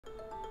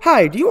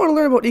Hi, do you want to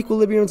learn about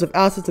equilibriums of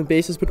acids and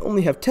bases but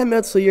only have 10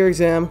 minutes till your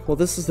exam? Well,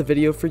 this is the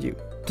video for you.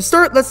 To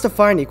start, let's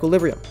define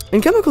equilibrium.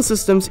 In chemical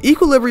systems,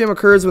 equilibrium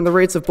occurs when the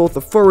rates of both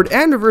the forward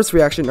and reverse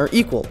reaction are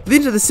equal,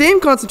 leading to the same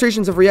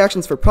concentrations of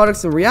reactions for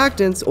products and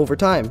reactants over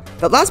time.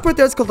 That last part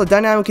there is called the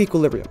dynamic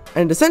equilibrium,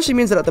 and it essentially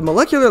means that at the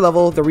molecular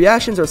level, the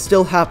reactions are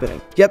still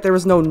happening, yet there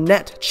is no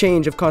net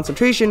change of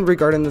concentration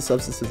regarding the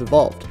substances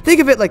involved. Think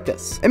of it like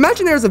this.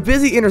 Imagine there is a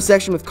busy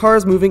intersection with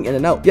cars moving in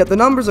and out, yet the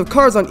numbers of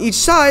cars on each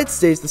side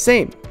stays the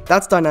same.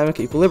 That's dynamic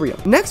equilibrium.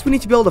 Next, we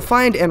need to be able to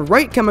find and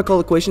write chemical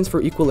equations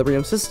for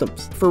equilibrium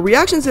systems. For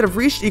reactions that have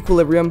reached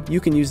equilibrium, you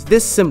can use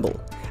this symbol.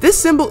 This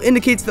symbol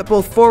indicates that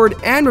both forward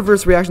and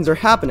reverse reactions are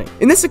happening.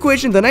 In this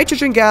equation, the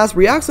nitrogen gas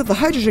reacts with the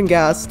hydrogen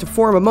gas to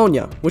form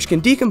ammonia, which can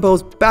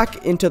decompose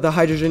back into the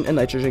hydrogen and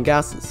nitrogen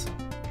gases.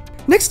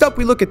 Next up,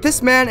 we look at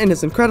this man and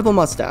his incredible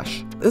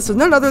mustache. This is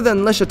none other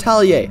than Le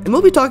Chatelier, and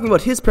we'll be talking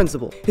about his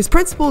principle. His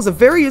principle is a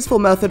very useful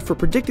method for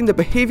predicting the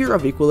behavior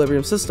of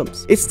equilibrium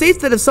systems. It states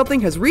that if something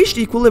has reached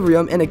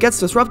equilibrium and it gets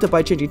disrupted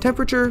by changing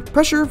temperature,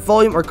 pressure,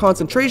 volume, or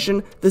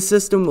concentration, the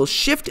system will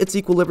shift its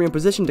equilibrium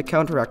position to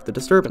counteract the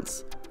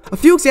disturbance. A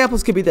few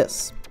examples could be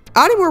this.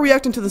 Adding more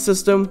reactant to the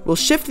system will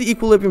shift the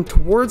equilibrium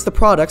towards the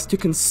products to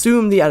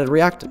consume the added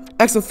reactant.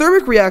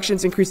 Exothermic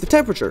reactions increase the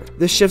temperature.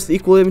 This shifts the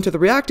equilibrium to the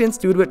reactants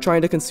due to it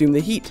trying to consume the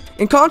heat.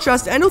 In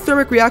contrast,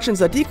 endothermic reactions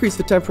that decrease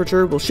the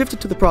temperature will shift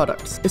it to the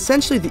products.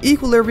 Essentially, the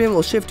equilibrium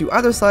will shift to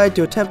either side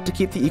to attempt to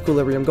keep the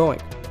equilibrium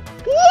going.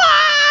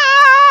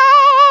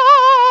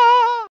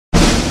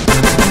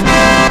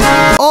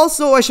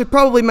 Also, I should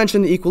probably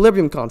mention the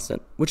equilibrium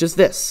constant, which is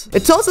this.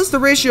 It tells us the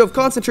ratio of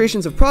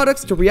concentrations of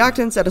products to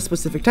reactants at a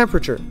specific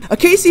temperature. A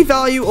Kc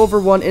value over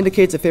 1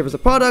 indicates it favors the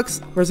products,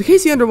 whereas a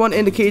Kc under 1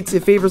 indicates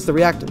it favors the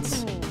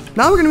reactants.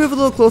 Now we're going to move a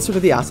little closer to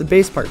the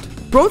acid-base part.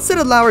 Bronsted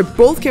and Lowry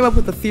both came up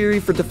with a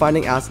theory for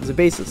defining acids and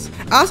bases.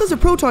 Acids are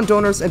proton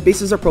donors and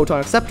bases are proton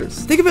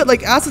acceptors. Think of it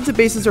like acids and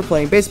bases are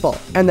playing baseball,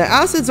 and the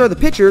acids are the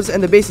pitchers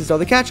and the bases are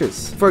the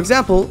catchers. For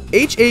example,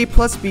 Ha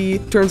plus B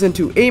turns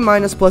into A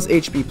minus plus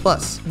HB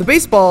plus. The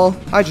baseball,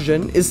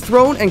 hydrogen, is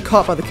thrown and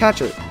caught by the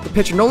catcher. The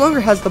pitcher no longer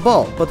has the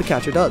ball, but the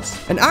catcher does.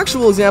 An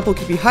actual example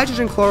could be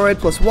hydrogen chloride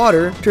plus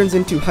water turns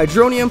into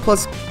hydronium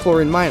plus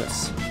chlorine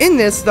minus. In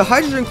this, the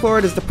hydrogen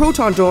chloride is the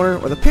proton donor,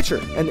 or the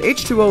pitcher, and the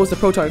H2O is the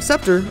proton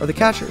acceptor, or the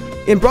catcher.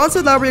 In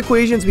Bronsted-Lowry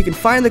equations, we can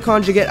find the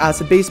conjugate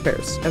acid-base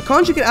pairs. A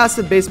conjugate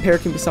acid-base pair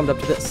can be summed up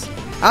to this.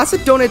 Acid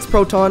donates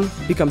proton,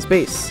 becomes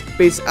base.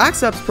 Base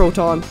accepts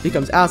proton,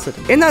 becomes acid.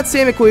 In that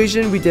same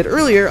equation we did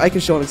earlier, I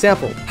can show an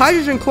example.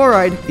 Hydrogen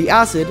chloride, the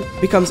acid,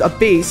 becomes a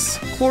base,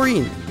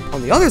 chlorine.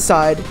 On the other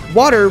side,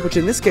 water, which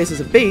in this case is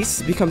a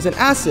base, becomes an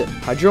acid,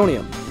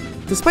 hydronium.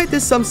 Despite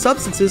this, some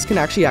substances can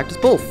actually act as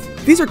both.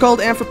 These are called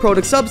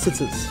amphiprotic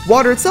substances,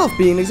 water itself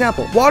being an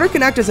example. Water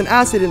can act as an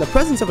acid in the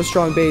presence of a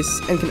strong base,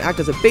 and can act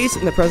as a base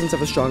in the presence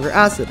of a stronger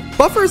acid.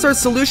 Buffers are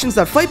solutions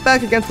that fight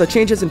back against the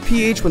changes in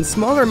pH when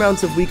smaller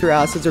amounts of weaker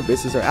acids or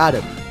bases are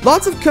added.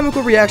 Lots of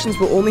chemical reactions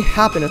will only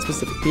happen at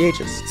specific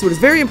pHs, so it is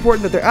very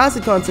important that their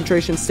acid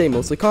concentrations stay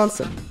mostly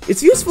constant.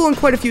 It's useful in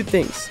quite a few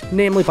things,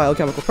 namely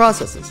biochemical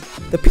processes.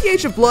 The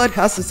pH of blood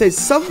has to stay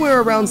somewhere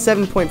around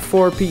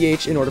 7.4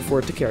 pH in order for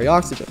it to carry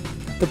oxygen.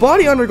 The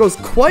body undergoes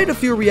quite a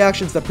few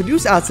reactions that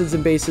produce acids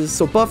and bases,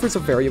 so buffers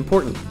are very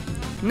important.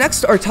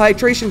 Next are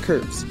titration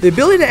curves. The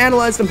ability to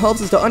analyze them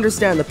helps us to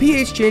understand the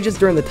pH changes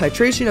during the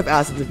titration of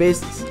acids and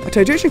bases. A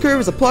titration curve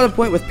is a plotted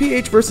point with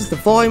pH versus the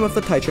volume of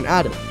the titrant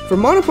added. For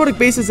monoprotic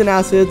bases and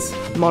acids,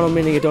 mono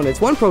meaning it donates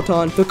 1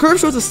 proton, the curve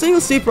shows a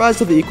single steep rise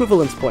to the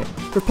equivalence point.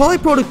 For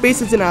polyprotic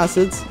bases and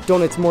acids,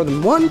 donates more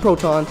than 1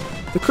 proton,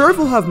 the curve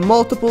will have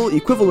multiple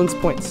equivalence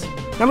points.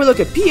 Now we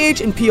look at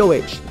pH and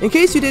pOH. In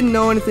case you didn't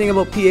know anything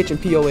about pH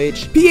and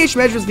pOH, pH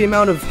measures the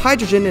amount of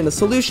hydrogen in a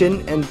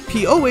solution, and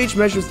pOH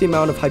measures the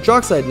amount of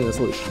hydroxide in a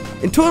solution.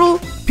 In total,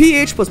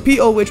 pH plus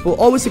pOH will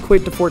always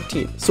equate to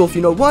 14, so if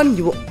you know one,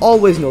 you will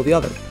always know the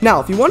other. Now,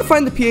 if you want to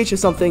find the pH of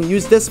something,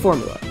 use this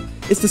formula.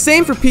 It's the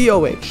same for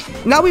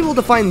pOH. Now we will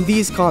define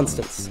these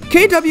constants.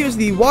 Kw is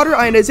the water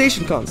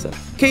ionization constant,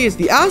 K is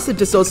the acid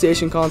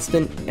dissociation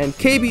constant, and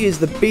Kb is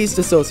the base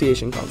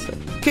dissociation constant.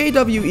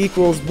 Kw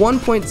equals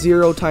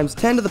 1.0 times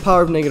 10 to the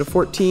power of negative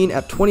 14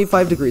 at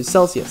 25 degrees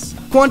Celsius,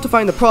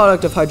 quantifying the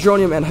product of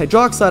hydronium and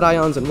hydroxide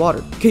ions in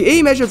water.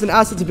 Ka measures an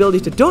acid's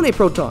ability to donate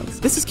protons.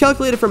 This is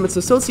calculated from its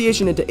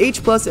association into H+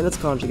 and its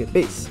conjugate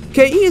base.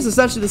 Ke is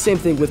essentially the same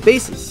thing with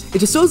bases. It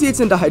dissociates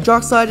into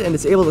hydroxide and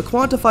is able to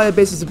quantify a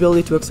base's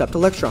ability to accept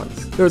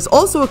electrons. There is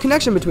also a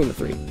connection between the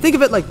three. Think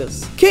of it like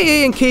this. Ka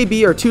and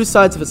Kb are two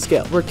sides of a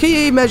scale, where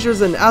Ka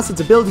measures an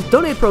acid's ability to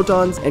donate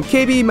protons, and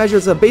Kb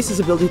measures a base's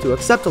ability to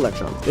accept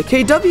electrons. The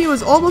Kw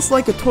is almost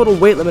like a total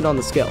weight limit on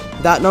the scale,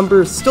 that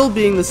number still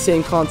being the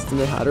same constant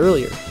it had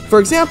earlier. For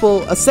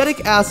example,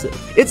 acetic acid.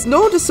 Its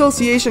known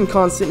dissociation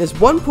constant is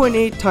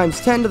 1.8 times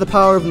 10 to the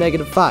power of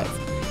negative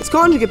 5. Its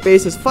conjugate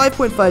base is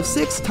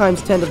 5.56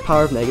 times 10 to the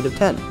power of negative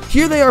 10.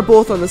 Here they are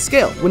both on the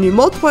scale. When you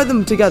multiply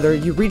them together,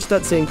 you reach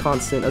that same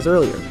constant as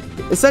earlier.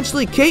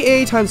 Essentially,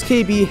 Ka times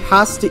Kb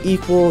has to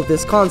equal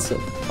this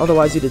constant,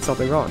 otherwise you did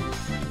something wrong.